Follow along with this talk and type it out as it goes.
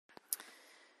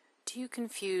Do you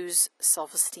confuse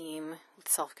self-esteem with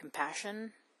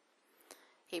self-compassion?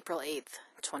 April 8th,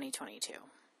 2022.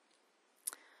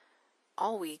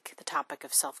 All week, the topic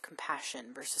of self-compassion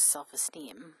versus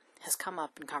self-esteem has come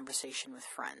up in conversation with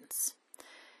friends.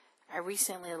 I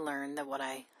recently learned that what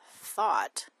I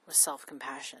thought was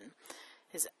self-compassion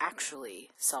is actually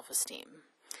self-esteem,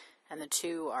 and the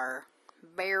two are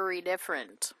very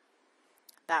different.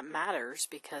 That matters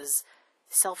because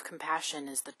self-compassion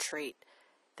is the trait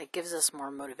that gives us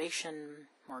more motivation,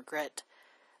 more grit,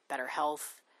 better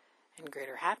health, and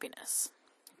greater happiness,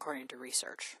 according to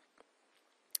research.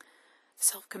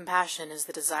 Self-compassion is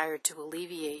the desire to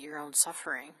alleviate your own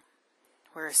suffering,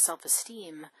 whereas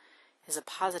self-esteem is a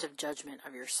positive judgment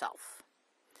of yourself.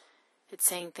 It's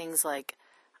saying things like,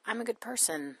 I'm a good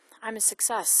person, I'm a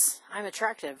success, I'm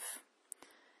attractive.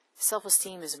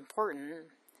 Self-esteem is important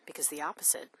because the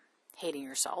opposite, hating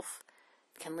yourself,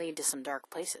 can lead to some dark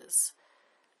places.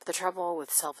 But the trouble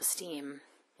with self-esteem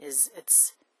is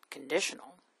it's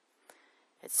conditional.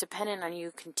 It's dependent on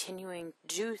you continuing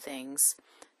to do things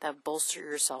that bolster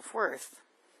your self-worth,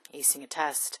 acing a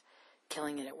test,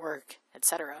 killing it at work,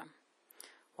 etc.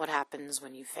 What happens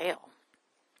when you fail?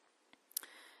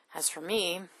 As for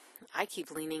me, I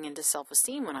keep leaning into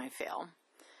self-esteem when I fail.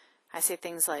 I say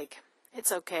things like,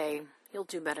 it's okay, you'll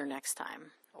do better next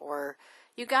time, or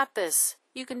you got this,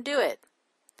 you can do it.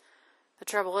 The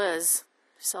trouble is,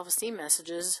 self-esteem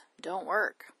messages don't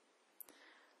work.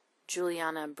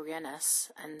 Juliana Brienes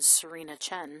and Serena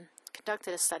Chen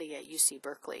conducted a study at UC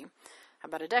Berkeley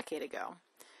about a decade ago,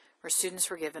 where students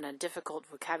were given a difficult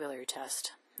vocabulary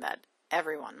test that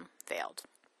everyone failed.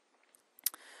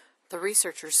 The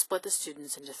researchers split the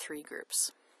students into three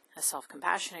groups: a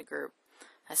self-compassionate group,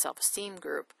 a self-esteem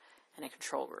group, and a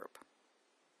control group.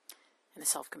 In the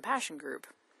self-compassion group,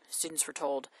 students were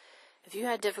told, if you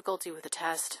had difficulty with a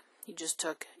test you just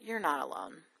took, you're not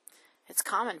alone. It's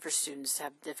common for students to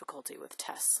have difficulty with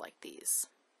tests like these.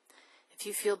 If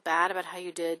you feel bad about how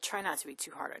you did, try not to be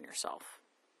too hard on yourself.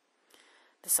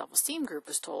 The self-esteem group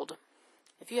was told,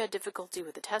 if you had difficulty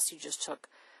with the test you just took,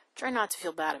 try not to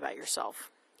feel bad about yourself.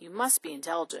 You must be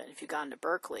intelligent if you got into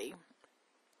Berkeley.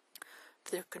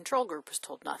 The control group was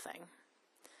told nothing.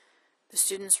 The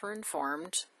students were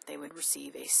informed they would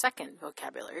receive a second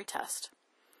vocabulary test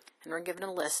and were given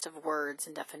a list of words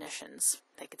and definitions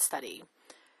they could study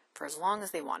for as long as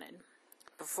they wanted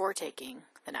before taking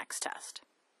the next test.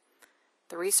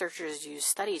 The researchers used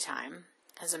study time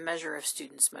as a measure of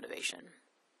students' motivation.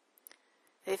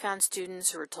 They found students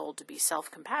who were told to be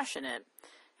self-compassionate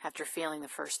after failing the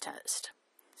first test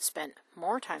spent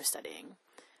more time studying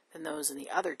than those in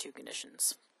the other two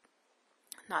conditions.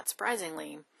 Not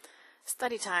surprisingly,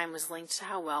 study time was linked to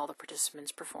how well the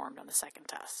participants performed on the second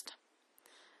test.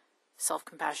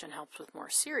 Self-compassion helps with more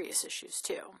serious issues,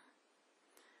 too.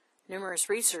 Numerous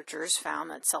researchers found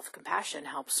that self-compassion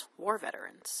helps war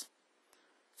veterans.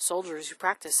 Soldiers who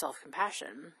practice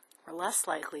self-compassion were less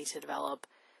likely to develop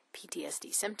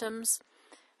PTSD symptoms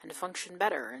and to function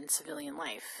better in civilian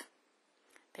life.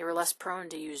 They were less prone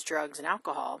to use drugs and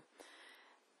alcohol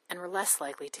and were less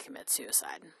likely to commit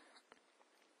suicide.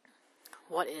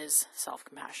 What is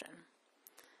self-compassion?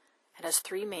 It has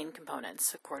three main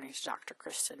components, according to Dr.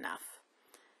 Kristen Neff,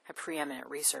 a preeminent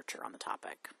researcher on the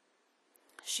topic.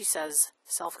 She says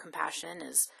self-compassion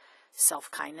is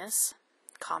self-kindness,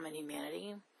 common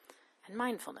humanity, and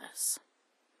mindfulness.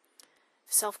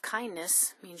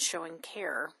 Self-kindness means showing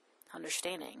care,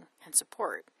 understanding, and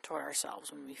support toward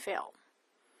ourselves when we fail.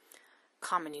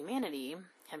 Common humanity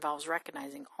involves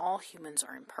recognizing all humans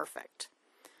are imperfect,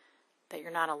 that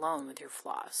you're not alone with your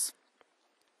flaws.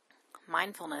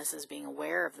 Mindfulness is being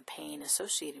aware of the pain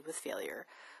associated with failure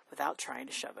without trying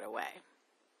to shove it away.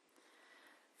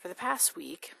 For the past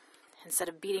week, instead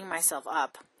of beating myself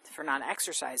up for not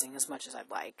exercising as much as I'd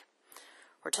like,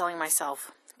 or telling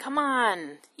myself, come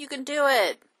on, you can do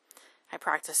it, I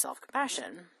practiced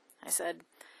self-compassion. I said,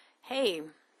 hey,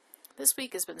 this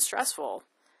week has been stressful,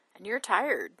 and you're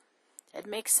tired. It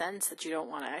makes sense that you don't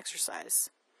want to exercise.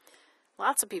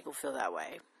 Lots of people feel that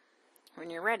way. When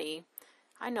you're ready,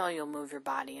 I know you'll move your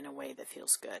body in a way that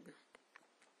feels good.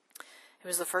 It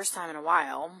was the first time in a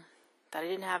while that I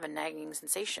didn't have a nagging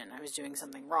sensation I was doing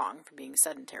something wrong for being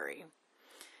sedentary.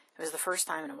 It was the first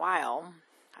time in a while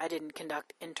I didn't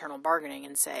conduct internal bargaining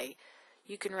and say,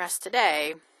 you can rest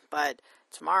today, but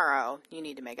tomorrow you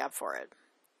need to make up for it.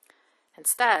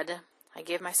 Instead, I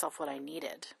gave myself what I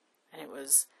needed, and it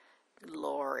was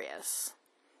glorious.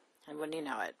 And wouldn't you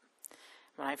know it,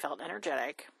 when I felt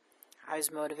energetic, I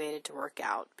was motivated to work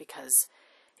out because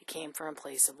it came from a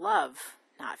place of love,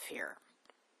 not fear.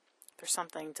 There's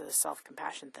something to the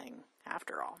self-compassion thing,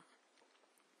 after all.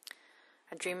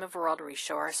 I dream of a world where we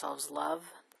show ourselves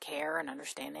love, care, and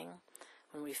understanding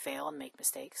when we fail and make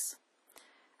mistakes.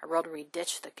 A world where we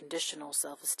ditch the conditional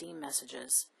self-esteem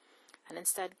messages and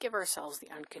instead give ourselves the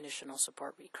unconditional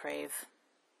support we crave.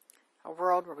 A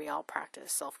world where we all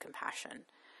practice self-compassion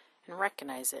and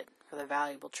recognize it for the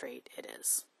valuable trait it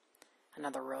is.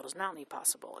 Another world is not only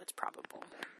possible, it's probable.